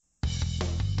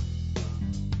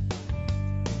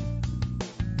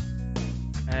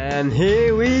And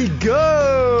here we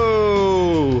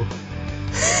go!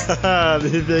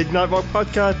 This is the Ignite Rock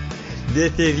Podcast.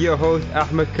 This is your host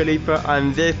Ahmed Khalifa,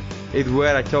 and this is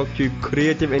where I talk to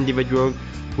creative individuals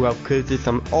who have created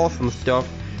some awesome stuff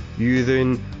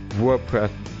using WordPress.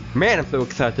 Man, I'm so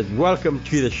excited. Welcome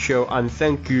to the show and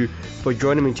thank you for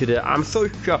joining me today. I'm so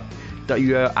shocked that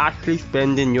you are actually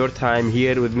spending your time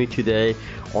here with me today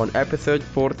on episode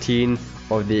 14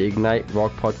 of the Ignite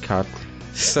Rock Podcast.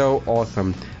 So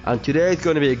awesome. And today is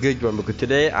going to be a good one because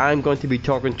today I'm going to be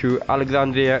talking to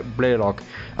Alexandria Blaylock,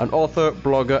 an author,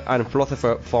 blogger and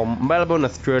philosopher from Melbourne,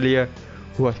 Australia,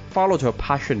 who has followed her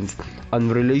passions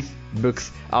and released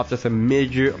books after some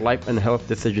major life and health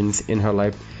decisions in her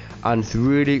life. And it's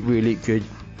really good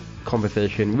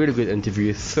conversation, really good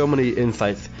interview, so many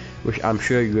insights which I'm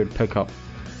sure you will pick up.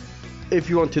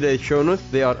 If you want today's show notes,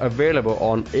 they are available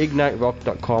on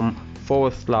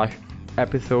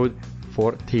igniterock.com/episode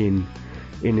 14.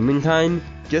 In the meantime,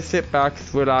 just sit back,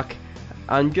 relax,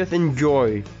 and just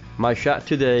enjoy my chat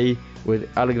today with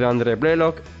Alexandria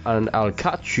Blaylock, and I'll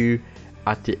catch you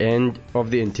at the end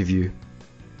of the interview.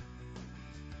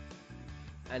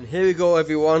 And here we go,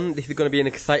 everyone. This is going to be an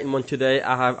exciting one today.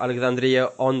 I have Alexandria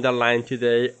on the line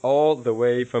today, all the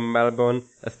way from Melbourne,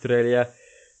 Australia.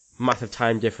 Massive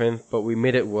time difference, but we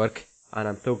made it work, and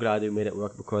I'm so glad we made it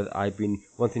work because I've been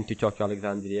wanting to talk to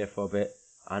Alexandria for a bit,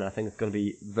 and I think it's going to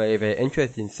be very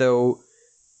interesting. So,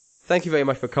 thank you very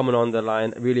much for coming on the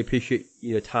line. I really appreciate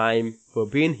your time for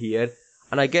being here.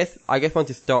 And I guess want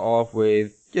to start off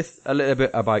with just a little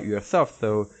bit about yourself.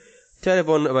 So, tell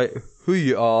everyone about who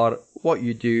you are, what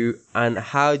you do, and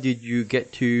how did you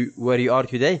get to where you are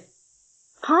today?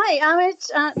 Hi, Ahmed.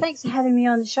 Thanks for having me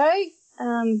on the show.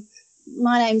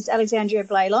 My name's Alexandria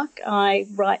Blaylock. I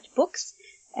write books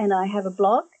and I have a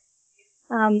blog.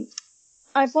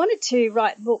 I've wanted to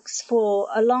write books for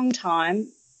a long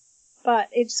time, but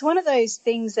it's one of those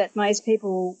things that most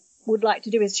people would like to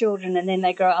do as children, and then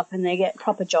they grow up and they get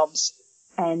proper jobs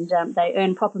and they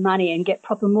earn proper money and get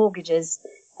proper mortgages.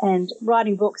 And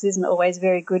writing books isn't always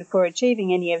very good for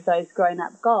achieving any of those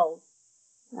grown-up goals.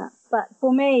 But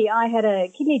for me, I had a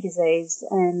kidney disease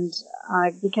and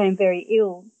I became very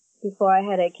ill before I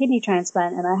had a kidney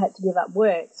transplant, and I had to give up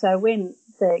work. So when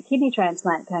the kidney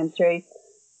transplant came through,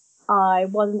 I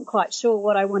wasn't quite sure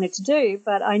what I wanted to do,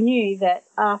 but I knew that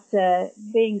after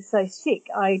being so sick,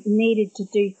 I needed to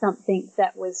do something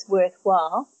that was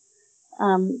worthwhile.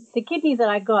 The kidney that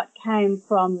I got came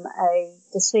from a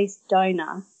deceased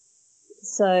donor.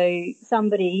 So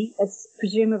somebody,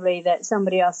 presumably that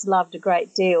somebody else loved a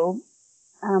great deal,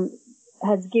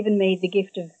 has given me the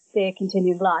gift of their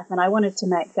continued life, and I wanted to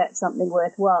make that something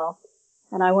worthwhile.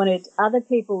 And I wanted other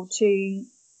people to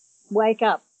wake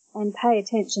up and pay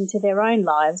attention to their own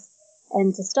lives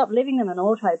and to stop living them on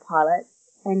autopilot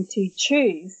and to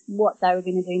choose what they were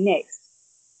going to do next.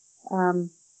 Wow.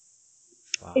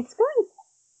 It's going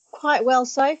quite well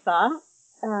so far,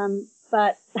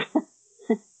 but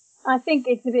I think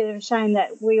it's a bit of a shame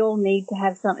that we all need to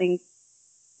have something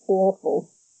awful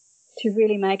to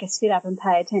really make us sit up and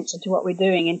pay attention to what we're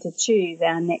doing and to choose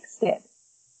our next step.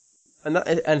 And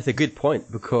it's a good point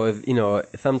because,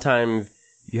 sometimes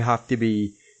you have to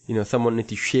be, someone needs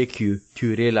to shake you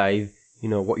to realize,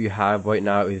 what you have right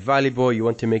now is valuable. You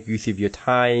want to make use of your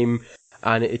time.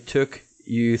 And it took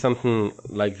you something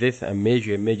like this, a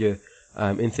major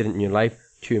incident in your life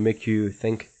to make you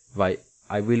think, right,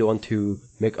 I really want to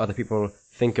make other people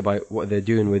think about what they're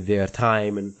doing with their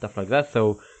time and stuff like that.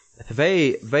 So it's a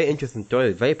very interesting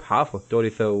story, very powerful story.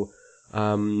 So,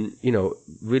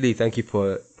 really thank you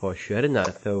for sharing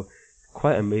that. So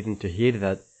quite amazing to hear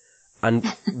that. And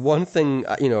one thing,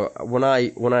 when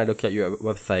I look at your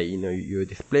website, you're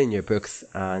displaying your books,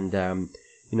 and I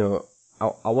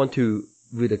want to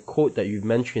read a quote that you've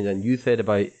mentioned, and you said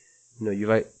about, you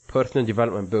write personal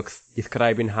development books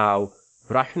describing how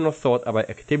rational thought about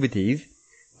activities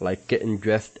like getting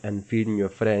dressed and feeding your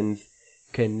friends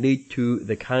can lead to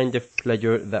the kind of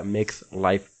pleasure that makes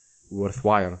life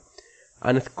worthwhile.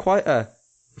 And it's quite a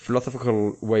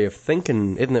philosophical way of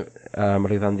thinking, isn't it,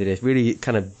 Alexandria? It's really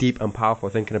kind of deep and powerful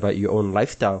thinking about your own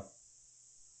lifestyle.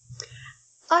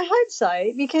 I hope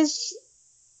so, because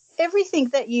everything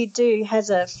that you do has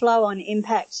a flow-on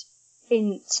impact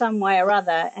in some way or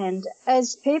other, and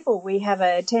as people we have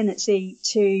a tendency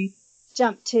to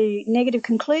jump to negative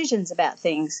conclusions about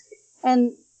things.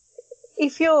 And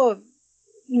if you're,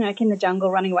 in the jungle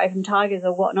running away from tigers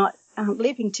or whatnot,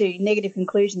 leaping to negative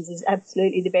conclusions is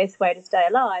absolutely the best way to stay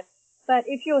alive. But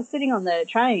if you're sitting on the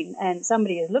train and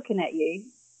somebody is looking at you,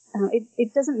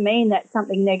 it doesn't mean that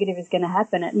something negative is going to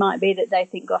happen. It might be that they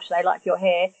think, gosh, they like your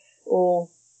hair, or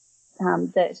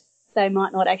that they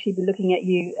might not actually be looking at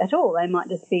you at all. They might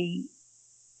just be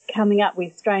coming up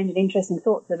with strange and interesting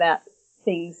thoughts about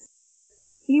things.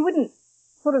 You wouldn't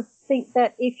sort of think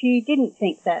that if you didn't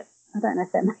think that. I don't know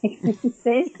if that makes any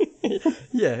sense.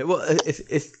 Yeah, well,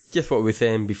 it's just what we were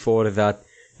saying before, that,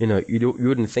 you know, you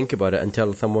wouldn't think about it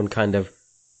until someone kind of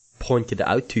pointed it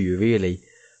out to you, really.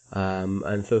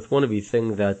 And so it's one of these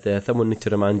things that someone needs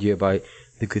to remind you about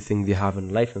the good things you have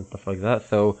in life and stuff like that.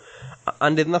 So,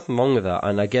 and there's nothing wrong with that.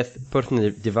 And I guess personal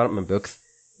development books,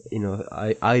 you know,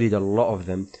 I read a lot of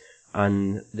them,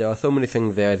 and there are so many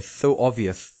things there so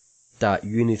obvious that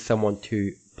you need someone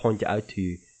to point it out to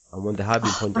you. And when they have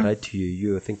been pointed out to you,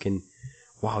 you're thinking,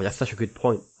 wow, that's such a good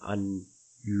point. And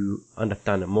you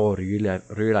understand it more, you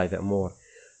realize it more.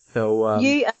 So,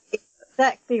 you are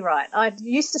exactly right. I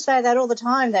used to say that all the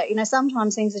time, that, you know,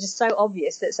 sometimes things are just so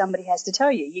obvious that somebody has to tell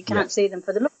you. You can't see them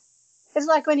for the look. It's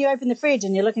like when you open the fridge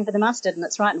and you're looking for the mustard and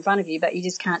it's right in front of you, but you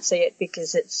just can't see it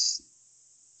because it's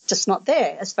just not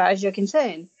there as far as you're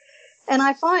concerned. And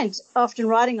I find often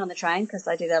riding on the train, because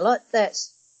I do that a lot, that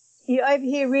you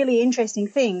overhear really interesting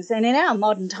things. And in our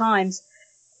modern times,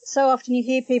 so often you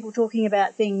hear people talking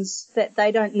about things that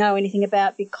they don't know anything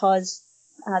about because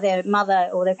their mother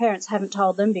or their parents haven't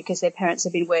told them, because their parents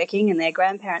have been working, and their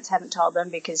grandparents haven't told them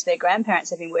because their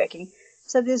grandparents have been working.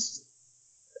 So there's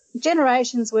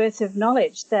generations worth of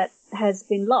knowledge that has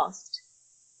been lost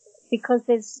because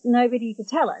there's nobody to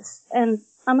tell us. And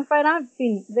I'm afraid I've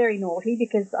been very naughty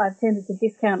because I've tended to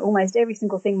discount almost every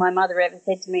single thing my mother ever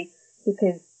said to me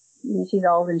because, you know, she's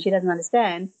old and she doesn't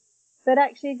understand. But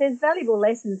actually there's valuable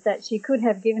lessons that she could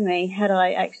have given me had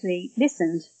I actually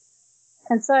listened.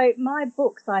 And so my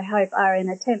books, I hope, are an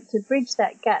attempt to bridge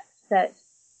that gap that,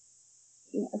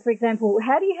 you know, for example,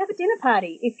 how do you have a dinner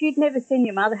party? If you'd never seen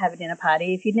your mother have a dinner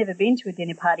party, if you'd never been to a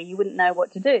dinner party, you wouldn't know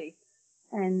what to do.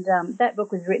 And that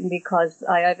book was written because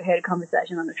I overheard a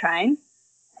conversation on the train.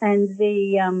 And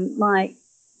my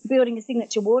Building a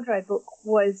Signature Wardrobe book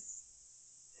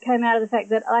came out of the fact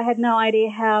that I had no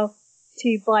idea how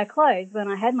to buy clothes when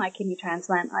I had my kidney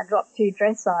transplant. I dropped 2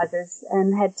 dress sizes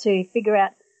and had to figure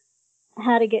out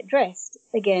how to get dressed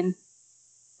again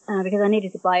because I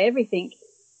needed to buy everything.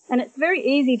 And it's very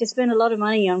easy to spend a lot of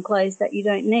money on clothes that you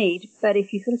don't need, but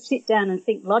if you sort of sit down and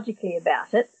think logically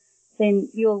about it, then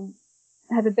you'll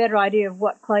have a better idea of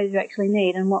what clothes you actually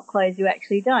need and what clothes you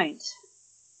actually don't.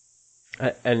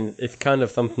 And it's kind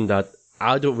of something that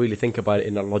I don't really think about it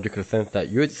in a logical sense that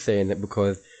you're saying it,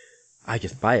 because I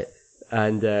just buy it.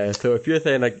 And so if you're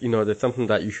saying, like, you know, there's something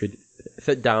that you should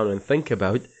sit down and think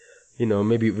about, you know,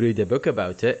 maybe read a book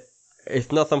about it,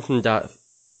 it's not something that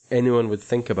anyone would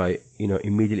think about, you know,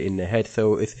 immediately in their head.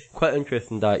 So it's quite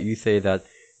interesting that you say that,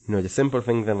 you know, the simple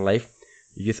things in life,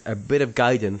 just a bit of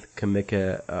guidance can make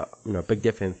a big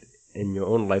difference in your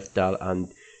own lifestyle,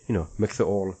 and, you know, makes it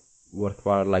all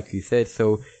worthwhile, like you said.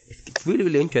 So it's really,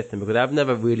 really interesting, because I've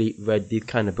never really read these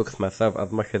kind of books myself.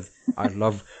 As much as I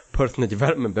love personal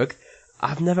development books,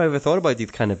 I've never ever thought about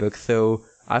these kind of books. So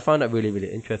I found that really,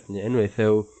 really interesting anyway.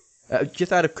 So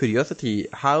just out of curiosity,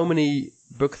 how many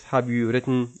books have you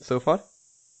written so far?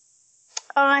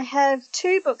 I have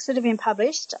 2 books that have been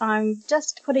published. I'm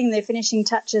just putting the finishing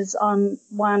touches on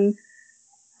one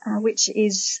which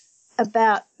is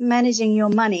about managing your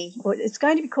money. It's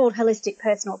going to be called Holistic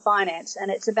Personal Finance,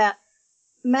 and it's about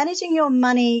managing your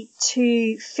money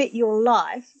to fit your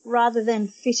life rather than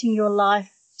fitting your life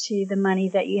to the money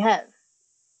that you have,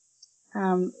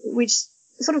 which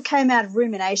sort of came out of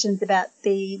ruminations about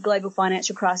the global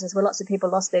financial crisis, where lots of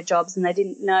people lost their jobs and they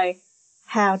didn't know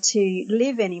how to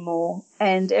live anymore.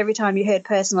 And every time you heard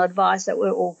personal advice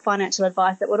or financial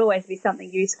advice, that would always be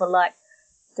something useful, like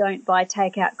don't buy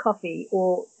takeout coffee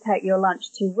or take your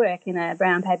lunch to work in a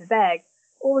brown paper bag.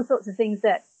 All the sorts of things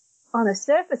that on a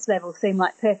surface level seem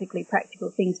like perfectly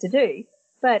practical things to do.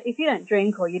 But if you don't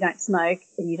drink or you don't smoke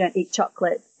and you don't eat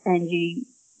chocolate, and you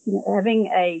know, having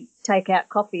a takeout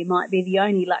coffee might be the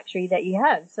only luxury that you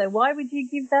have. So why would you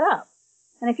give that up?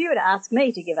 And if you were to ask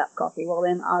me to give up coffee, well,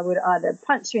 then I would either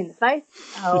punch you in the face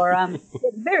or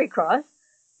get very cross,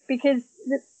 because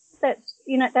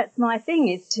that's my thing,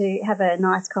 is to have a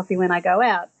nice coffee when I go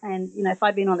out. And, you know, if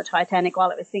I'd been on the Titanic while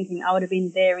it was sinking, I would have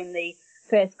been there in the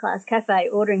first class cafe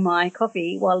ordering my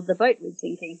coffee while the boat was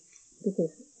sinking,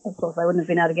 because, of course, I wouldn't have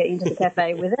been able to get into the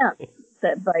cafe without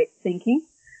that boat sinking.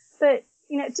 But,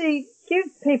 you know, to give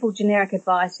people generic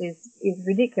advice is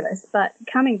ridiculous. But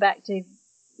coming back to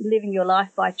living your life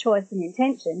by choice and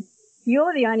intention,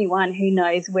 you're the only one who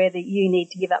knows whether you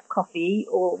need to give up coffee,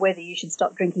 or whether you should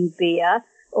stop drinking beer,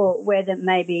 or whether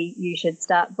maybe you should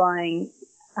start buying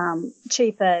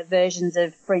cheaper versions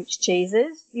of French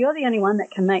cheeses. You're the only one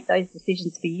that can make those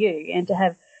decisions for you, and to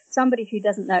have somebody who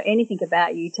doesn't know anything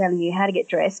about you telling you how to get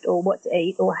dressed or what to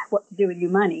eat or what to do with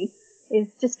your money is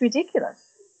just ridiculous.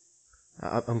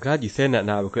 I'm glad you're saying that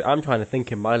now, because I'm trying to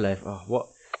think in my life,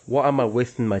 what am I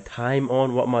wasting my time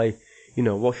on?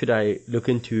 What should I look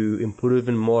into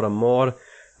improving more and more?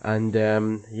 And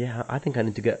I think I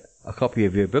need to get a copy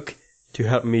of your book to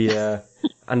help me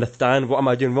understand what am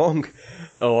I doing wrong,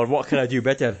 or what can I do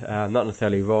better. Not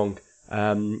necessarily wrong.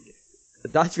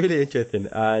 That's really interesting.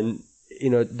 And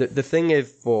the thing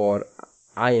is,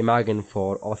 I imagine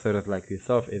for authors like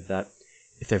yourself, is that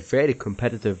it's a very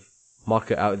competitive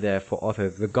market out there for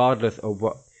authors, regardless of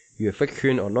what your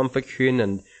fiction or non-fiction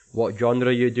and what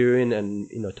genre you're doing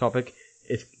and topic.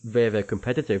 It's very, very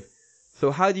competitive. So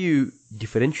how do you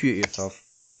differentiate yourself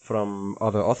from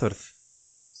other authors?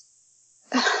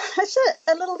 It's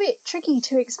a little bit tricky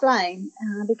to explain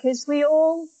because we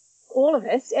all of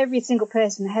us, every single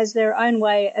person has their own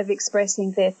way of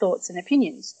expressing their thoughts and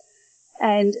opinions.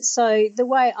 And so the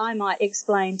way I might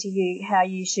explain to you how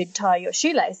you should tie your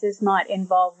shoelaces might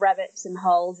involve rabbits and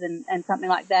holes and something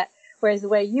like that, whereas the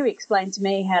way you explain to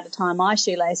me how to tie my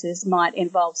shoelaces might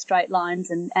involve straight lines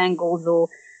and angles or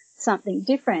something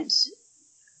different.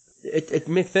 It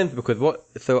makes sense, because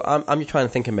I'm just trying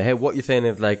to think in my head. What you're saying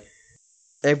is, like,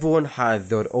 everyone has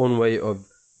their own way of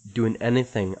doing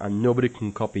anything and nobody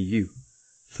can copy you.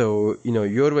 So,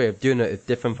 your way of doing it is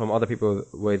different from other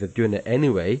people's ways of doing it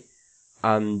anyway.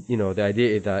 And, the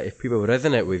idea is that if people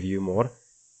resonate with you more,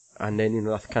 and then,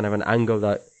 that's kind of an angle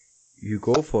that you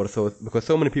go for. So, because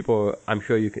so many people, I'm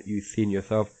sure you've seen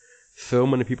yourself, so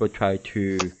many people try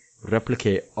to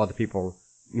replicate other people,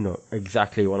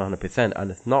 exactly 100%.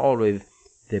 And it's not always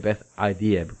the best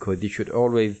idea, because you should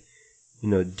always,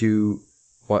 do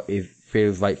what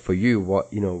feels right for you,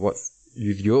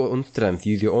 use your own strength,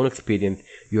 use your own experience,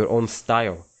 your own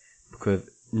style, because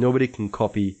nobody can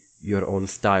copy your own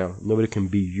style. Nobody can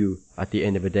be you at the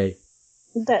end of the day.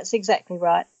 That's exactly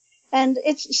right. And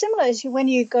it's similar as when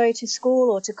you go to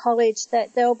school or to college,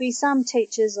 that there'll be some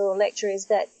teachers or lecturers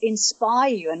that inspire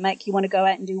you and make you want to go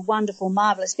out and do wonderful,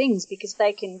 marvellous things because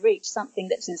they can reach something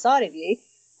that's inside of you,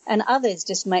 and others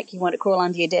just make you want to crawl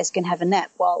under your desk and have a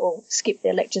nap or skip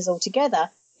their lectures altogether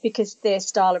because their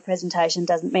style of presentation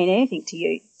doesn't mean anything to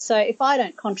you. So if I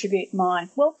don't contribute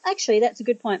actually, that's a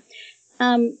good point.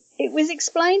 It was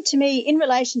explained to me in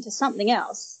relation to something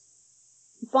else.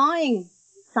 Buying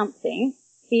something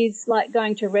is like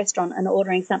going to a restaurant and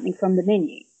ordering something from the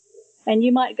menu. And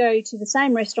you might go to the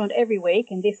same restaurant every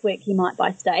week, and this week you might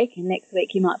buy steak, and next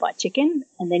week you might buy chicken,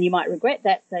 and then you might regret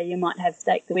that, so you might have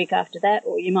steak the week after that,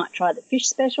 or you might try the fish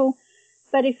special.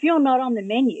 But if you're not on the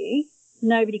menu,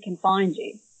 nobody can find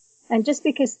you. And just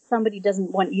because somebody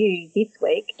doesn't want you this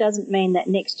week doesn't mean that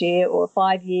next year or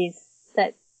 5 years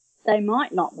that they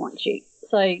might not want you.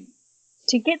 So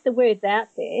to get the words out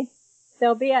there,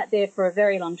 they'll be out there for a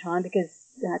very long time because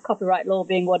copyright law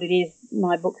being what it is,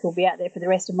 my books will be out there for the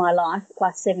rest of my life,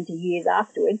 plus 70 years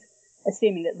afterwards,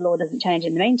 assuming that the law doesn't change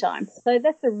in the meantime. So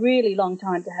that's a really long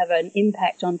time to have an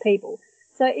impact on people.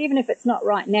 So even if it's not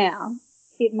right now,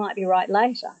 it might be right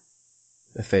later.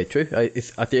 That's very true.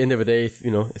 It's, at the end of the day,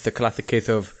 it's a classic case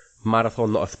of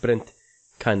marathon, not a sprint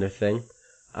kind of thing.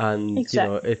 And,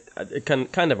 exactly. It can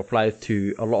kind of apply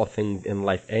to a lot of things in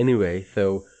life anyway.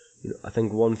 So, I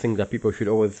think one thing that people should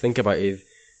always think about is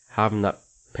having that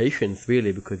patience,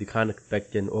 really, because you can't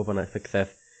expect an overnight success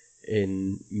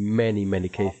in many, many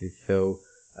cases. So,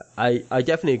 I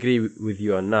definitely agree with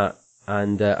you on that.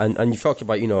 And you talked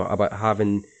about, about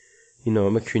having,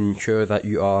 making sure that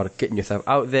you are getting yourself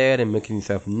out there and making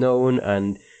yourself known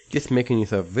and just making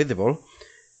yourself visible.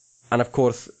 And of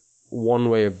course, one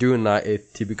way of doing that is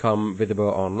to become visible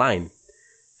online.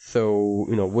 So,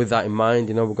 with that in mind,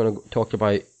 we're going to talk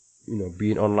about,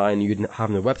 being online, you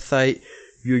having a website,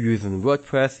 you're using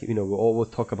WordPress. We always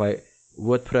talk about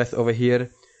WordPress over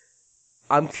here.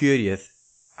 I'm curious,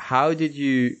 how did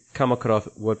you come across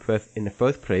WordPress in the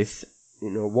first place?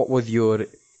 What was your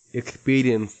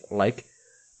experience like?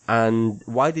 And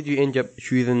why did you end up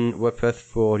choosing WordPress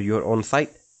for your own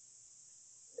site?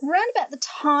 Around about the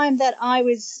time that I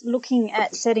was looking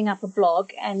at setting up a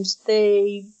blog, and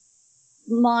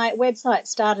my website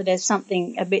started as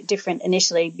something a bit different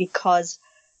initially because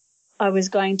I was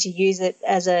going to use it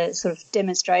as a sort of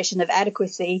demonstration of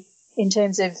adequacy in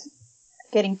terms of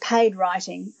getting paid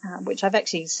writing, which I've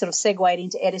actually sort of segued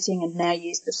into editing and now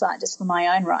use the site just for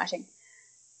my own writing.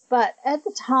 But at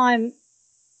the time,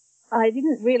 I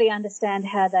didn't really understand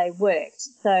how they worked.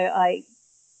 So I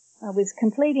was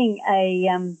completing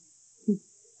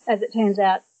as it turns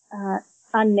out,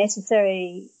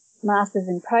 unnecessary masters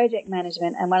in project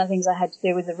management, and one of the things I had to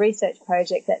do was a research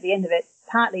project at the end of it,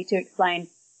 partly to explain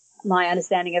my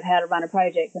understanding of how to run a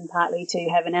project and partly to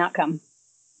have an outcome.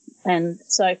 And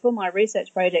so for my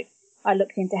research project, I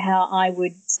looked into how I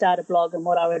would start a blog and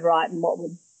what I would write and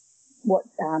what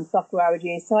software I would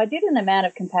use. So I did an amount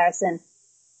of comparison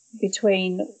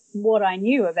between what I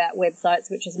knew about websites,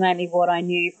 which is mainly what I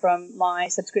knew from my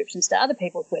subscriptions to other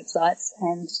people's websites.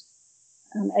 And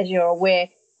as you're aware,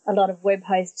 a lot of web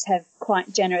hosts have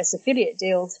quite generous affiliate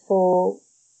deals for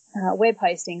web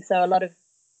hosting. So a lot of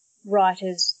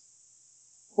writers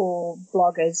or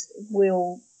bloggers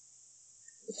will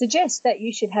suggest that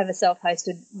you should have a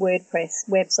self-hosted WordPress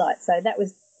website. So that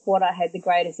was what I had the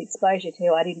greatest exposure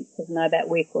to. I didn't sort of know about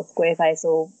Wix or Squarespace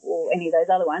or any of those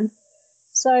other ones.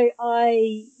 So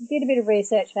I did a bit of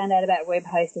research, found out about web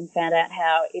hosting, found out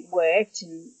how it worked,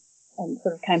 and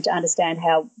sort of came to understand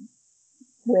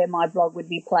where my blog would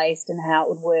be placed and how it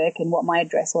would work and what my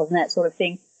address was and that sort of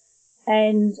thing.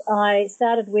 And I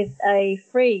started with a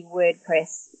free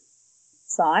WordPress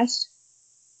site.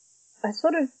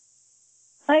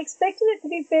 I expected it to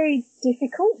be very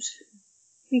difficult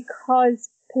because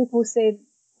people said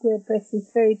WordPress is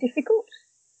very difficult.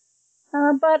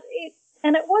 But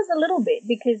it was a little bit,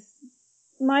 because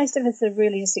most of us are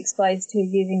really just exposed to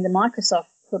using the Microsoft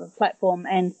sort of platform,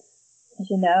 and as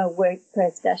you know, a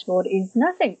WordPress dashboard is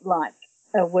nothing like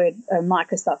a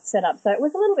Microsoft setup. So it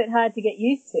was a little bit hard to get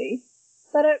used to,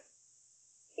 but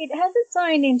it has its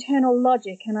own internal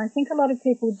logic, and I think a lot of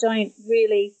people don't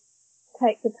really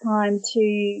take the time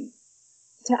to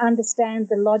understand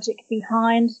the logic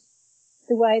behind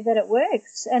the way that it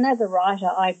works. And as a writer,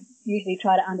 I usually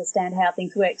try to understand how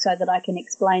things work so that I can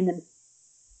explain them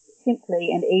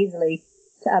simply and easily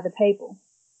to other people.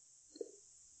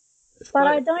 But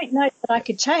I don't know that I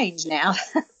could change now.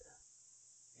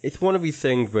 It's one of these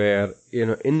things where,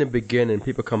 in the beginning,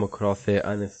 people come across it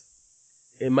and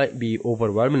it might be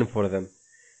overwhelming for them.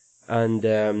 And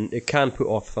it can put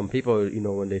off some people,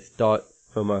 when they start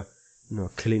from a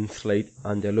clean slate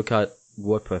and they look at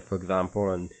WordPress, for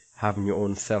example, and having your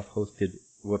own self-hosted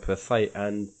WordPress site,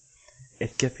 and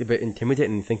it gets a bit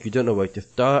intimidating. You think you don't know where to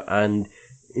start, and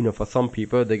for some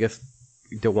people they just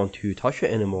don't want to touch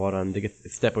it anymore, and they just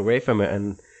step away from it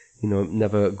and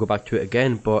never go back to it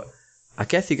again. But I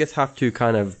guess you just have to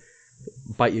kind of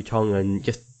bite your tongue and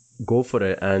just go for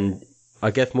it. And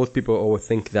I guess most people always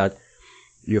think that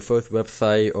your first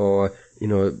website, or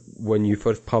when you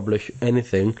first publish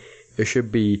anything, it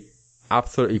should be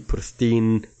absolutely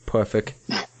pristine, perfect,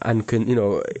 and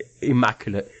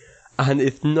immaculate. And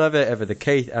it's never ever the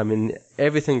case. I mean,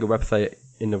 every single website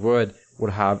in the world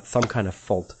will have some kind of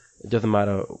fault. It doesn't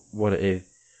matter what it is.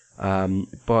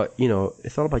 But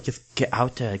it's all about just get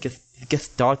out there, get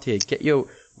started, get your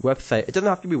website. It doesn't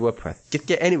have to be WordPress. Just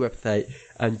get any website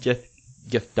and just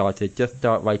get started. Just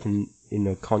start writing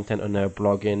content on a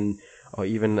blogging or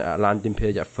even a landing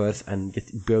page at first, and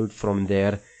just build from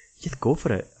there. Just go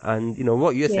for it. And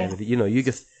what you're saying is, you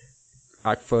just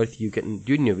at first you get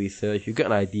doing your research, you get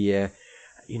an idea.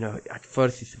 At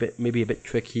first it's maybe a bit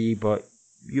tricky, but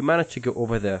you manage to get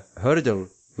over the hurdle,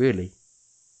 really.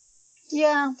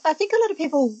 Yeah, I think a lot of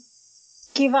people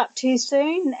give up too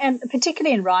soon, and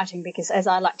particularly in writing, because as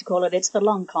I like to call it, it's the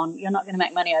long con. You're not going to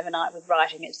make money overnight with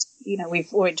writing. It's,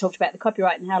 we've already talked about the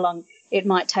copyright and how long it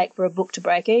might take for a book to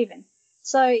break even.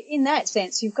 So in that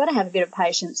sense, you've got to have a bit of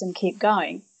patience and keep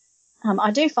going.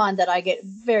 I do find that I get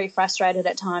very frustrated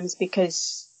at times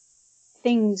because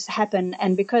things happen,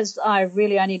 and because I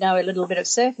really only know a little bit of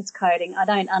surface coding, I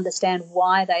don't understand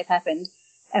why they've happened.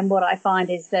 And what I find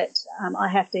is that I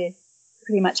have to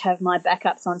pretty much have my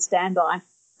backups on standby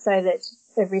so that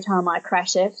every time I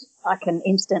crash it, I can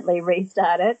instantly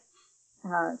restart it,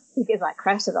 because I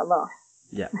crash it a lot.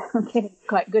 Yeah. I'm getting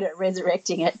quite good at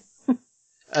resurrecting it.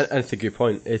 And it's a good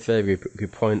point. It's a very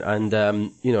good point.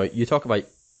 And, you talk about,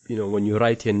 when you're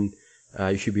writing,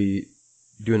 you should be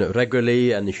doing it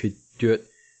regularly, and you should do it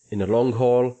in the long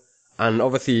haul. And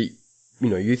obviously,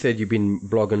 you said you've been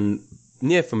blogging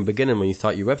near from the beginning. When you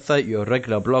start your website, you're a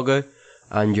regular blogger,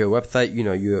 and your website,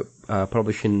 you're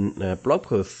publishing blog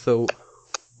posts. So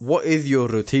what is your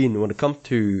routine when it comes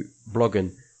to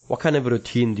blogging? What kind of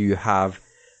routine do you have?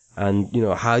 And,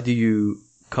 how do you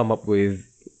come up with,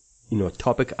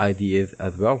 topic ideas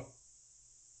as well?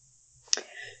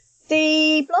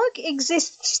 The blog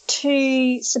exists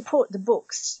to support the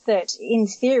books, that in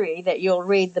theory that you'll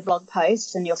read the blog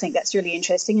posts and you'll think that's really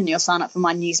interesting, and you'll sign up for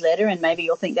my newsletter, and maybe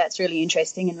you'll think that's really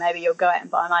interesting, and maybe you'll go out and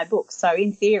buy my books. So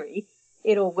in theory,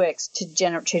 it all works to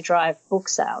drive book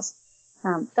sales.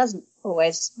 Doesn't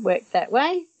always worked that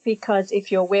way, because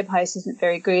if your web host isn't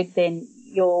very good, then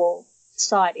your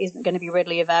site isn't going to be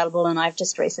readily available. And I've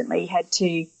just recently had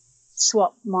to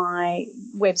swap my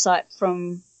website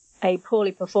from a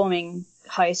poorly performing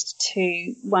host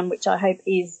to one which I hope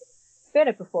is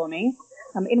better performing.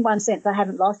 In one sense, I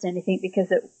haven't lost anything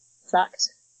because it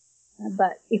sucked.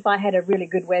 But if I had a really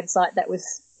good website that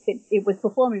it was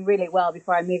performing really well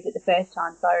before I moved it the first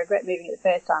time, so I regret moving it the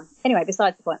first time. Anyway,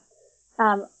 besides the point.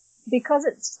 Because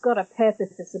it's got a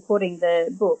purpose of supporting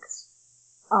the books,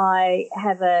 I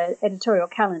have an editorial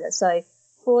calendar. So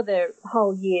for the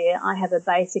whole year, I have a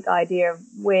basic idea of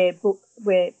where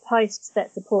posts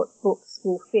that support books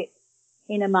will fit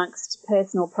in amongst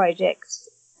personal projects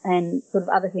and sort of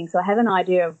other things. So I have an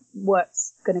idea of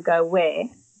what's going to go where,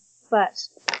 but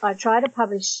I try to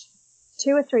publish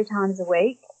 2 or 3 times a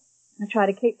week. I try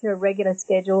to keep to a regular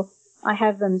schedule. I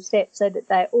have them set so that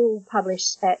they all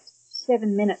publish at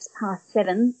 7 minutes past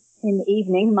 7 in the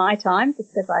evening, my time,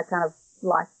 just because I kind of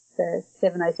like the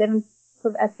 7:07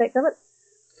 sort of aspect of it.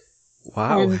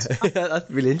 Wow, that's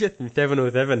really interesting.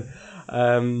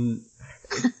 7:07.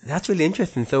 That's really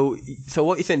interesting. So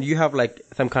what you're saying? You have like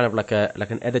some kind of like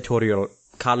an editorial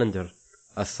calendar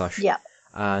as such. Yeah.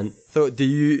 And so do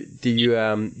you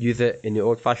use it in the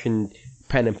old-fashioned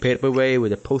pen and paper way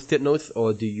with the post-it notes,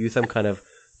 or do you use some kind of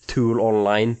tool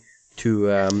online to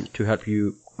help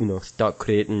you start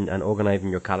creating and organizing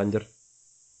your calendar?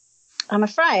 I'm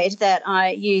afraid that I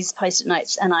use post-it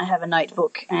notes, and I have a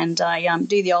notebook, and I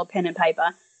do the old pen and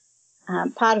paper.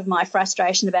 Part of my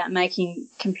frustration about making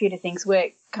computer things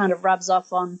work kind of rubs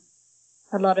off on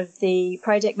a lot of the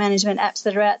project management apps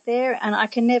that are out there, and I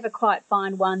can never quite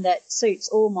find one that suits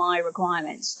all my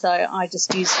requirements. So I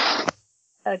just use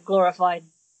a glorified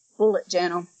bullet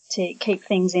journal to keep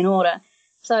things in order.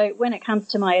 So when it comes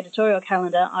to my editorial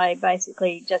calendar, I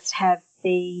basically just have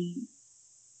the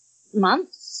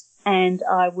months, and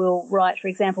I will write, for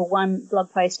example, one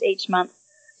blog post each month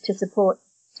to support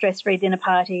stress-free dinner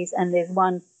parties, and there's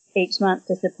one each month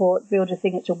to support Build Your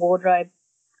Signature Wardrobe.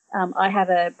 I have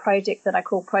a project that I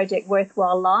call Project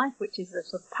Worthwhile Life, which is a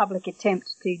sort of public attempt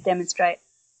to demonstrate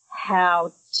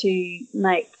how to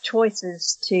make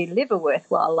choices to live a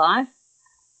worthwhile life.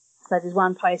 So there's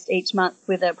one post each month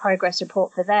with a progress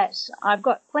report for that. I've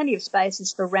got plenty of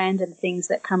spaces for random things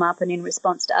that come up and in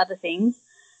response to other things.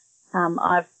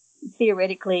 I've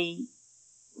theoretically,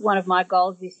 one of my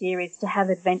goals this year is to have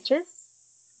adventures.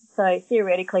 So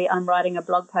theoretically, I'm writing a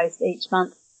blog post each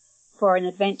month for an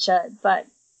adventure, but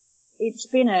it's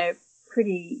been a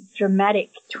pretty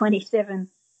dramatic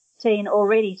 2017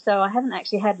 already, so I haven't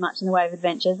actually had much in the way of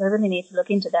adventures. I really need to look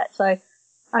into that. So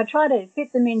I try to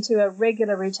fit them into a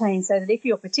regular routine so that if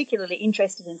you're particularly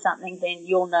interested in something, then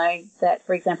you'll know that,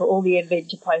 for example, all the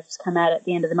adventure posts come out at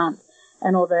the end of the month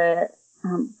and all the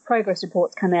progress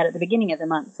reports come out at the beginning of the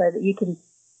month, so that you can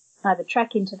either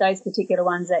track into those particular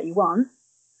ones that you want,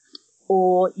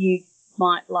 or you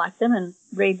might like them and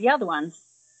read the other ones.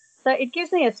 So it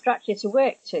gives me a structure to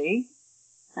work to,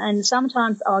 and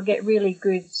sometimes I'll get really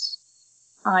good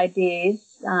ideas.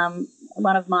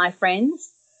 One of my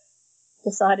friends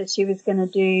decided she was going to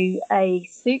do a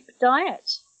soup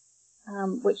diet,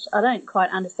 which I don't quite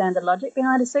understand the logic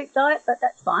behind a soup diet, but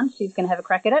that's fine. She's going to have a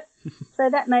crack at it. So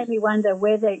that made me wonder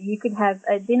whether you could have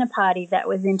a dinner party that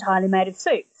was entirely made of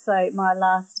soup. So my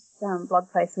last blog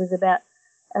post was about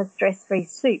a stress-free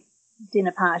soup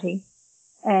dinner party.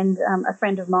 And a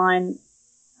friend of mine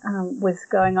was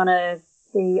going on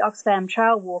the Oxfam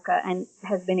Trail Walker and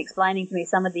has been explaining to me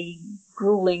some of the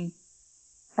grueling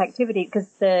activity, because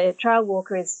the Trail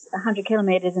Walker is 100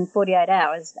 kilometres in 48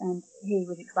 hours, and he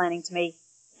was explaining to me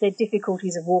the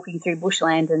difficulties of walking through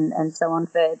bushland and so on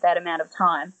for that amount of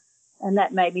time. And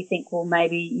that made me think, well,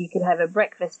 maybe you could have a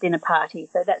breakfast dinner party.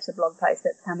 So that's a blog post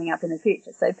that's coming up in the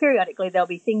future. So periodically there'll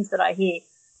be things that I hear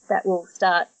that will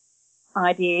start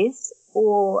ideas.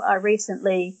 Or I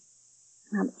recently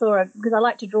saw, because I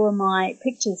like to draw my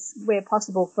pictures where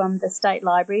possible from the State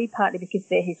Library, partly because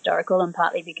they're historical and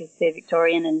partly because they're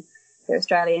Victorian and they're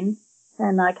Australian.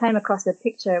 And I came across a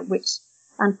picture which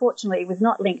unfortunately was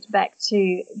not linked back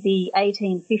to the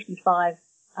 1855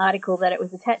 article that it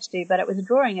was attached to, but it was a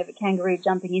drawing of a kangaroo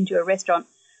jumping into a restaurant,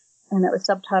 and it was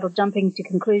subtitled Jumping to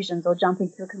Conclusions, or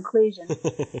Jumping to a Conclusion.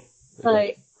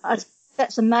 So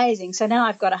that's amazing. So now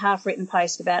I've got a half-written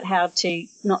post about how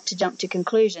not to jump to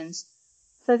conclusions.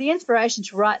 So the inspiration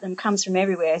to write them comes from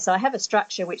everywhere. So I have a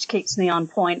structure which keeps me on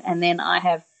point, and then I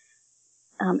have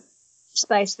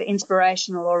space for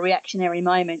inspirational or reactionary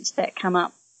moments that come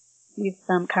up with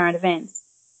current events.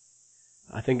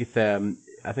 I think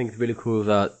it's really cool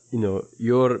that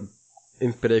your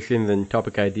inspirations and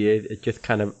topic ideas, it's just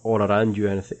kind of all around you,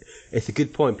 and it's a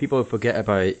good point. People forget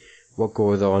about what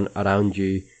goes on around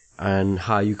you and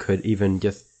how you could even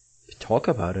just talk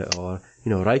about it, or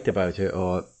write about it,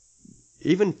 or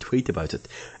even tweet about it.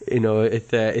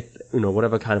 It's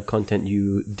whatever kind of content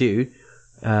you do,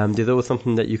 there's always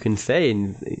something that you can say,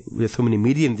 and there's so many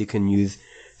mediums you can use.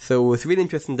 So it's really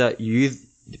interesting that you use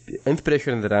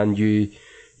inspiration around you,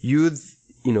 use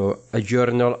a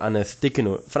journal and a sticky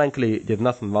note. Frankly, there's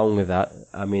nothing wrong with that.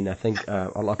 I mean, I think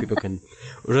a lot of people can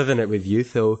resonate with you,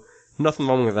 so nothing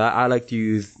wrong with that. I like to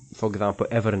use, for example,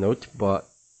 Evernote, but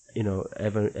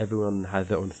everyone has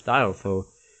their own style, so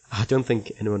I don't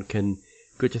think anyone can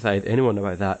criticize anyone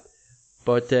about that.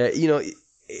 But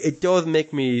it does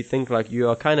make me think like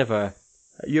you're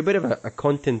a bit of a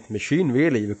content machine,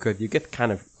 really, because you get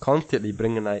kind of constantly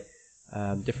bringing out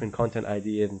different content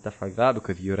ideas and stuff like that,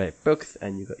 because you write books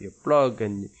and you got your blog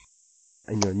and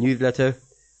your newsletter.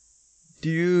 Do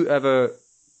you ever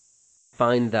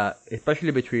find that,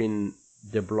 especially between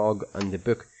the blog and the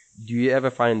book, do you ever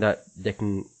find that they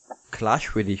can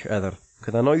clash with each other?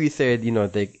 Because I know you said,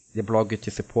 the blog is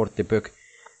to support the book,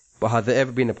 but has there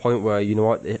ever been a point where,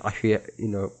 they actually,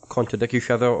 contradict each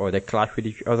other, or they clash with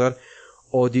each other?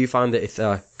 Or do you find that it's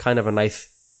a kind of a nice,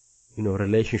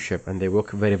 relationship and they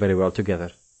work very, very well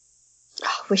together?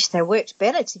 I wish they worked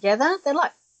better together. They're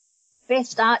like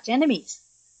best arch enemies.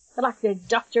 They're like the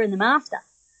doctor and the master.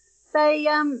 They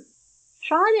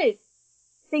try to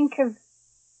think of,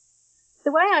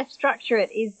 the way I structure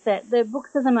it is that the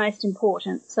books are the most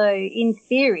important. So in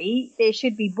theory, there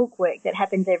should be book work that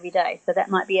happens every day. So that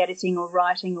might be editing or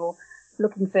writing or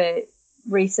looking for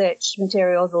research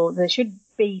materials, or there should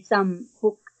be some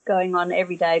book going on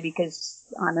every day because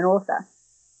I'm an author.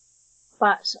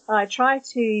 But I try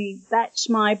to batch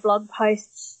my blog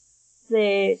posts.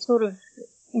 They're sort of,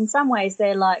 in some ways,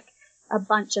 they're like a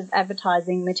bunch of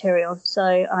advertising materials. So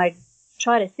I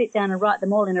try to sit down and write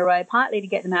them all in a row, partly to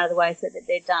get them out of the way so that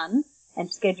they're done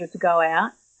and scheduled to go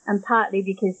out, and partly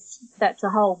because that's a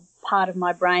whole part of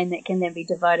my brain that can then be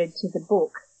devoted to the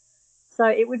book. So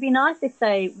it would be nice if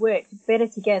they worked better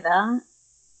together.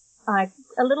 I'm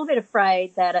a little bit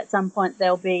afraid that at some point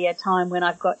there'll be a time when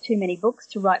I've got too many books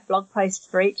to write blog posts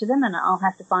for each of them, and I'll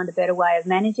have to find a better way of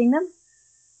managing them.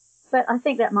 But I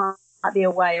think that might be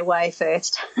a way away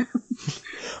first.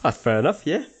 That's fair enough,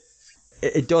 yeah.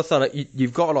 It does sound like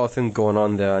you've got a lot of things going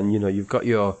on there, and you've got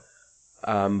your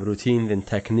routines and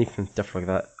techniques and stuff like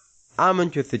that. I'm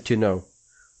interested to know,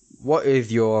 what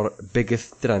is your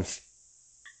biggest strength?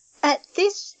 At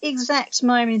this exact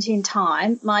moment in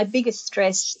time, my biggest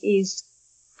stress is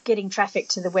getting traffic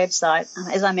to the website.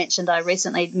 As I mentioned, I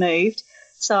recently moved,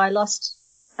 so I lost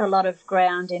a lot of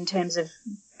ground in terms of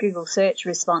Google search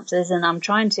responses, and I'm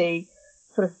trying to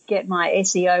sort of get my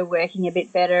SEO working a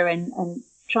bit better and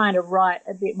trying to write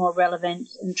a bit more relevant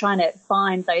and trying to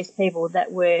find those people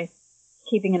that were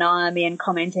keeping an eye on me and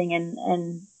commenting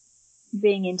and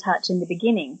being in touch in the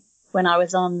beginning when I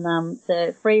was on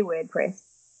the free WordPress.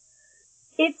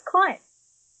 It's quite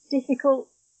difficult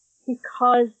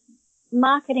because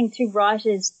marketing to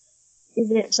writers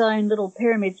is its own little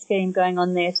pyramid scheme going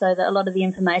on there, so that a lot of the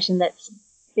information that's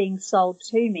being sold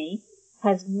to me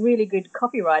has really good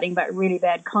copywriting but really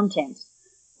bad content,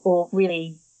 or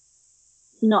really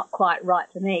not quite right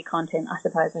for me content, I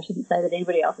suppose. I shouldn't say that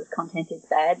anybody else's content is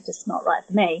bad, just not right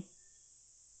for me.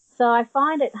 So I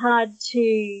find it hard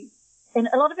to, and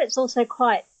a lot of it's also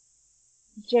quite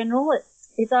general.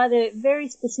 It's either very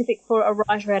specific for a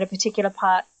writer at a particular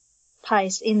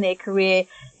place in their career.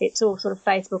 It's all sort of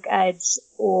Facebook ads,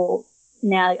 or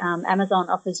now Amazon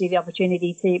offers you the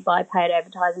opportunity to buy paid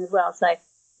advertising as well. So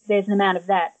there's an amount of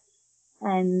that.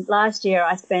 And last year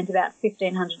I spent about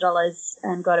 $1,500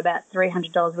 and got about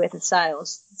 $300 worth of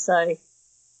sales. So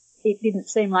it didn't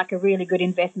seem like a really good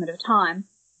investment of time.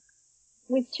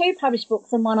 With 2 published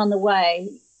books and 1 on the way,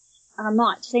 I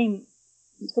might seem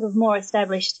sort of more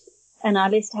established, and I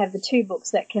at least have the 2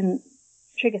 books that can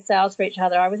trigger sales for each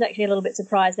other. I was actually a little bit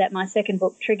surprised that my second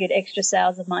book triggered extra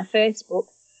sales of my first book,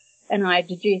 and I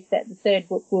deduced that the third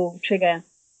book will trigger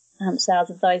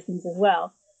sales of those things as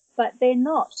well. But they're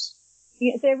not.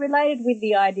 They're related with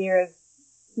the idea of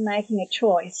making a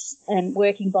choice and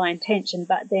working by intention,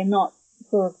 but they're not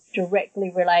sort of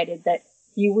directly related, that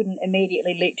you wouldn't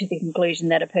immediately leap to the conclusion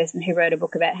that a person who wrote a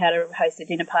book about how to host a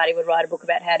dinner party would write a book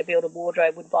about how to build a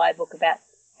wardrobe, would buy a book about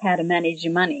how to manage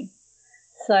your money.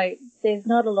 So there's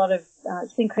not a lot of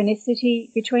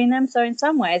synchronicity between them. So in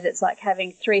some ways it's like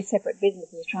having 3 separate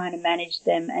businesses, trying to manage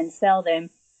them and sell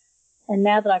them. And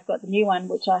now that I've got the new one,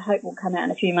 which I hope will come out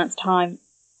in a few months' time,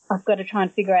 I've got to try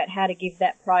and figure out how to give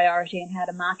that priority and how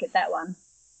to market that one,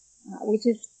 which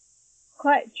is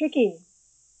quite tricky.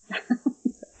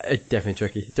 It's definitely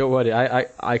tricky. Don't worry,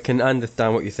 I can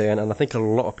understand what you're saying, and I think a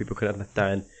lot of people can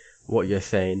understand what you're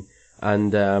saying.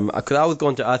 And because I was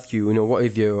going to ask you, what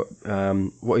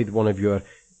is one of your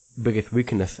biggest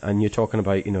weakness? And you're talking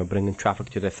about, bringing traffic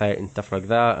to the site and stuff like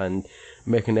that, and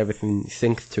making everything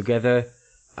sync together.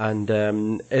 And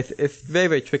it's very,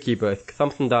 very tricky, but it's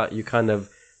something that you kind of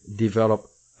develop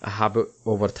a habit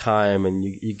over time, and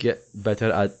you get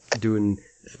better at doing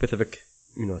specific,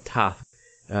 tasks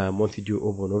once you do it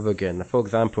over and over again. For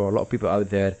example, a lot of people out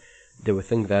there, they will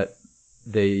think that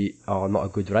they are not a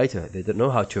good writer. They don't know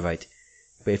how to write.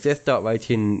 But if they start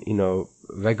writing,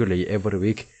 regularly every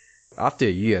week, after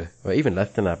a year, or even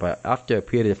less than that, but after a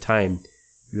period of time,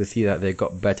 you'll see that they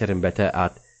got better and better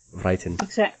at writing.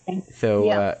 Exactly.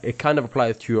 So it kind of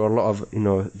applies to a lot of,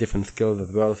 different skills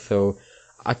as well. So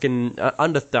I can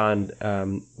understand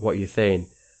what you're saying.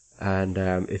 And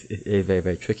it is very,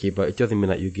 very tricky, but it doesn't mean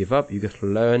that you give up. You just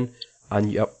learn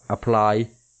and you apply,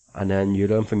 and then you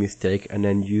learn from your mistake, and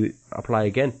then you apply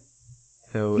again.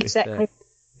 So exactly.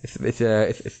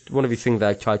 It's one of these things that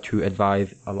I try to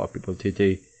advise a lot of people to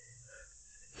do.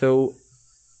 So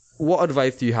what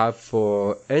advice do you have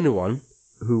for anyone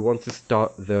who wants to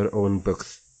start their own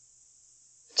books?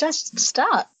 Just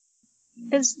start.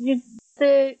 Because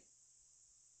the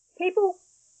people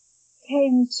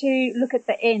tend to look at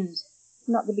the end,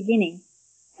 not the beginning.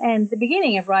 And the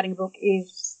beginning of writing a book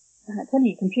is turning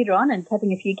your computer on and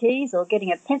tapping a few keys, or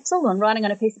getting a pencil and writing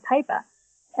on a piece of paper.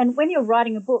 And when you're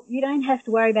writing a book, you don't have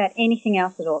to worry about anything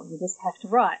else at all. You just have to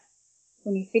write.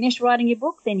 When you finish writing your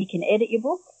book, then you can edit your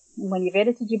book. And when you've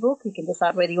edited your book, you can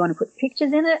decide whether you want to put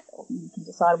pictures in it, or you can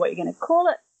decide what you're going to call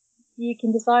it. You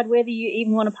can decide whether you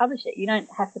even want to publish it. You don't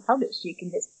have to publish. You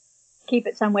can just keep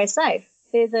it somewhere safe.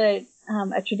 There's a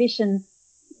tradition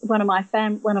one of my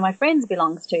friends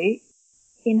belongs to.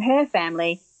 In her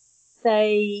family,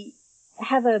 they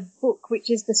have a book which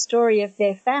is the story of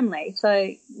their family.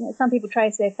 So some people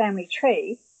trace their family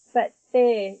tree, but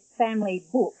their family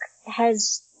book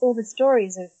has all the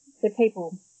stories of the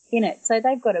people in it. So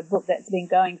they've got a book that's been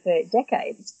going for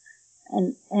decades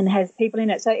and has people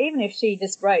in it. So even if she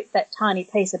just wrote that tiny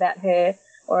piece about her,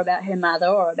 or about her mother,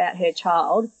 or about her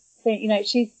child, then,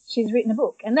 she's written a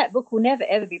book. And that book will never,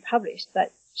 ever be published,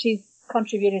 but she's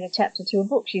contributed a chapter to a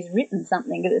book. She's written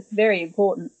something that's very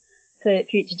important for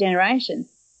future generations.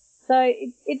 So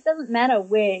it doesn't matter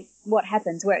what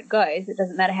happens, where it goes. It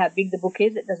doesn't matter how big the book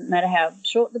is. It doesn't matter how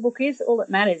short the book is. All that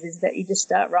matters is that you just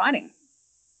start writing.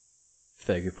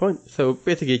 Very good point. So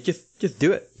basically, just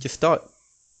do it. Just start.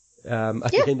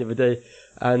 At the end of the day.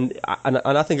 And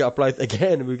I think it applies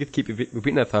again. We just keep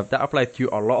repeating ourselves. That applies to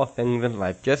a lot of things in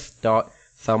life. Just start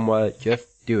somewhere. Just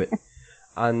do it.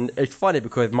 And it's funny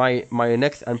because my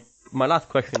next and my last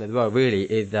question as well really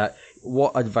is that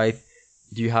what advice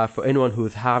do you have for anyone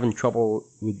who's having trouble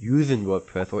with using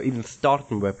WordPress or even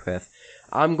starting WordPress?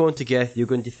 I'm going to guess you're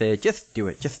going to say just do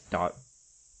it. Just start.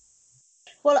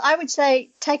 Well, I would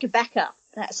say take a backup.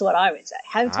 That's what I would say.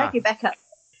 Take your backup.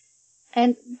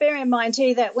 And bear in mind,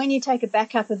 too, that when you take a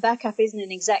backup isn't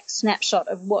an exact snapshot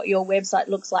of what your website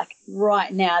looks like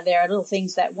right now. There are little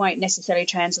things that won't necessarily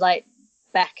translate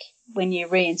back when you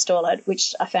reinstall it,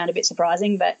 which I found a bit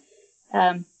surprising. But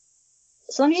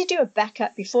as long as you do a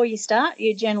backup before you start,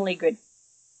 you're generally good.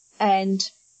 And,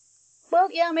 well,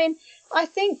 I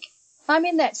think I'm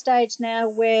in that stage now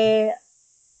where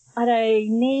I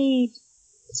need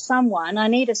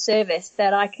a service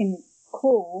that I can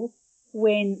call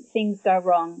when things go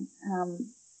wrong.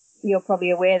 You're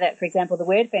probably aware that, for example, the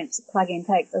WordFence plugin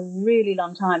takes a really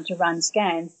long time to run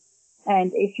scans.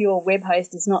 And if your web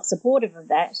host is not supportive of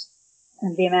that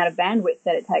and the amount of bandwidth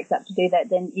that it takes up to do that,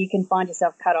 then you can find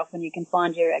yourself cut off and you can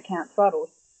find your account throttled.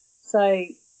 So,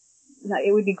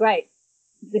 it would be great.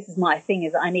 This is my thing,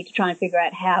 is that I need to try and figure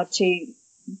out how to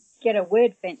get a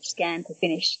WordFence scan to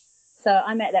finish. So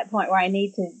I'm at that point where I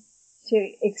need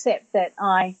to accept that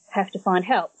I have to find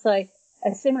help. So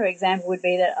a similar example would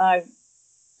be that I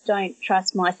don't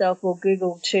trust myself or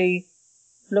Google to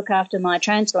look after my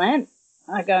transplant.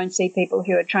 I go and see people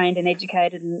who are trained and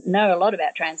educated and know a lot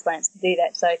about transplants to do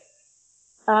that. So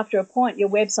after a point, your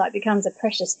website becomes a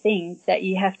precious thing that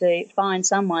you have to find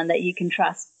someone that you can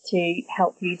trust to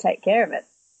help you take care of it.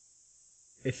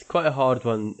 It's quite a hard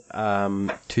one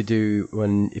to do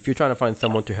if you're trying to find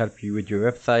someone to help you with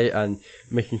your website and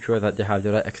making sure that they have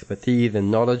the right expertise and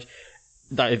knowledge.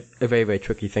 That is a very, very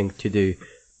tricky thing to do.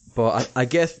 But I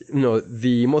guess,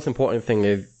 the most important thing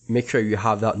is make sure you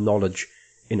have that knowledge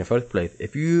in the first place.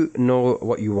 If you know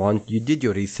what you want, you did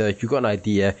your research, you got an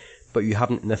idea, but you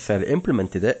haven't necessarily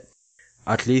implemented it,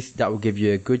 at least that will give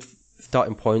you a good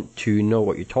starting point to know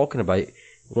what you're talking about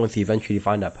once you eventually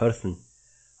find that person.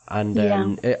 And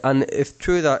and it's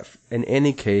true that in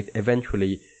any case,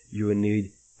 eventually you will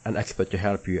need an expert to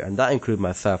help you, and that includes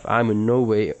myself. I'm in no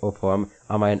way or form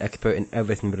am I an expert in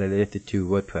everything related to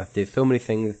WordPress. There's so many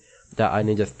things that I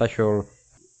need a special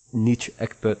niche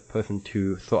expert person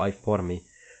to sort out for me.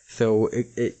 So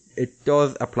it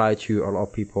does apply to a lot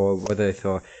of people, whether it's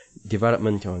for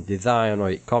development or design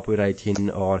or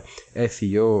copywriting or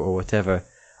SEO or whatever.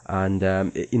 And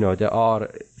there are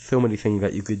so many things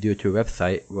that you could do to a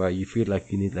website where you feel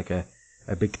like you need like a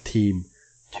big team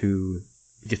to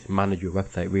just manage your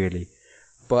website, really.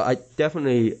 But I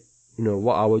definitely,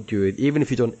 what I would do is, even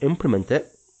if you don't implement it,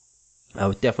 I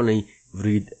would definitely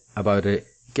read about it,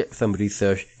 get some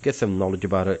research, get some knowledge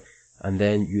about it, and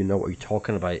then you know what you're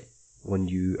talking about when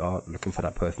you are looking for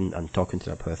that person and talking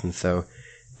to that person. So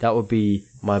that would be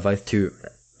my advice to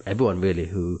everyone, really,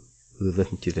 who's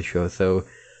listening to the show. So,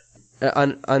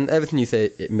 and everything you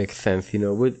say, it makes sense,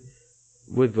 with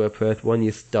WordPress, when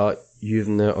you start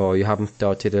using it or you haven't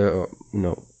started it, or,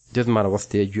 doesn't matter what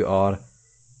stage you are,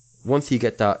 once you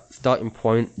get that starting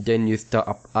point, then you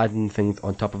start adding things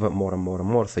on top of it more and more and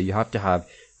more. So you have to have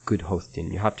good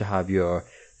hosting, you have to have your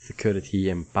security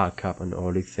and backup and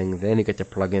all these things, then you get the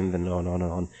plugins and on and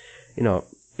on.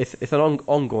 It's an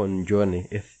ongoing journey.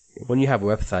 When you have a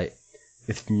website,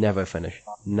 it's never finished,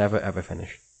 never ever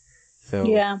finished. So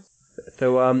yeah.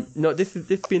 So this has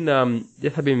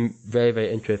been very,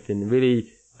 very interesting.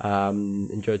 Really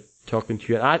enjoyed talking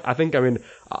to you. And I think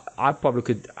I probably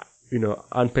could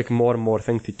unpick more and more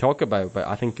things to talk about, but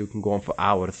I think you can go on for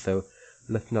hours. So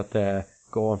let's not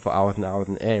go on for hours and hours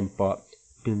and end. But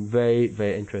it's been very,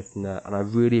 very interesting, and I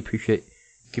really appreciate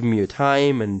giving me your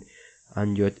time and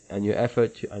your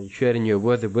effort and sharing your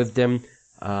words of wisdom.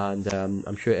 And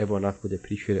I'm sure everyone else would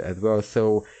appreciate it as well.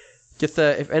 So just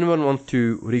if anyone wants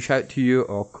to reach out to you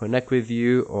or connect with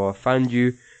you or find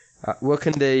you, where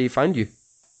can they find you?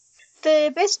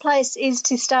 The best place is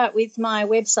to start with my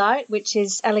website, which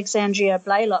is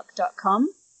alexandriablaylock.com.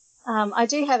 I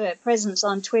do have a presence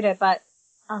on Twitter, but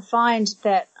I find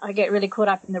that I get really caught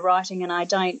up in the writing and I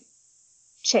don't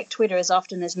check Twitter as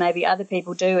often as maybe other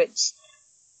people do.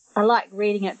 I like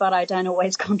reading it, but I don't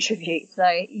always contribute. So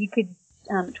you could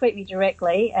tweet me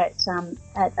directly at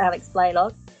Alex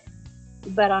Blaylock,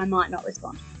 but I might not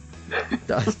respond.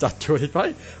 That's totally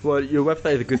fine. Well, your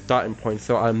website is a good starting point,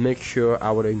 so I'll make sure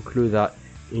I will include that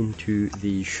into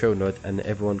the show notes and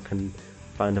everyone can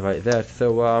find it right there.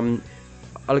 So,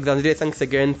 Alexandria, thanks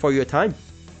again for your time.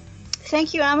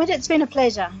 Thank you, Ahmed. It's been a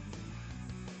pleasure.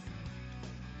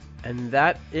 And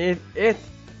that is it.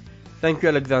 Thank you,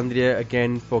 Alexandria,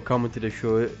 again for coming to the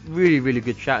show. Really, really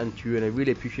good chatting to you, and I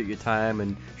really appreciate your time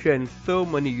and sharing so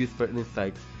many useful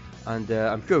insights. And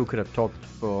I'm sure we could have talked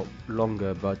for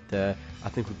longer, but I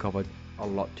think we covered a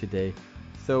lot today.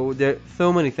 So there are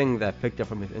so many things that I picked up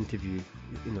from this interview.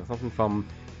 Something from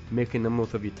making the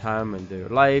most of your time and your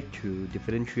life, to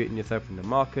differentiating yourself in the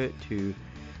market, to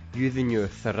using your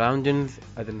surroundings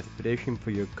as an inspiration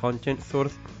for your content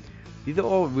source. These are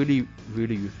all really,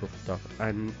 really useful stuff,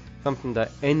 and something that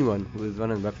anyone who is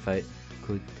running a website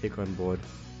could take on board.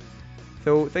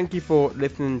 So thank you for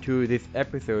listening to this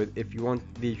episode. If you want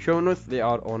the show notes, they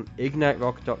are on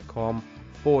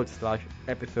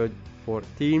igniterock.com/episode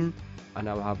 14, and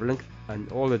I will have links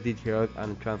and all the details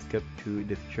and transcript to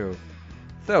this show.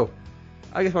 So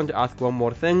I just want to ask one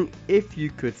more thing. If you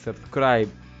could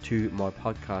subscribe to my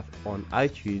podcast on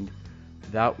iTunes,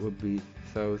 that would be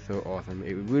so awesome.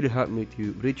 It would really help me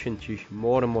to reach and teach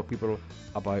more and more people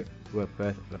about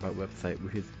WordPress and about website,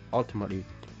 which is ultimately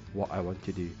what I want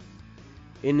to do.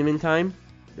 In the meantime,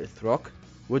 let's rock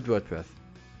with WordPress.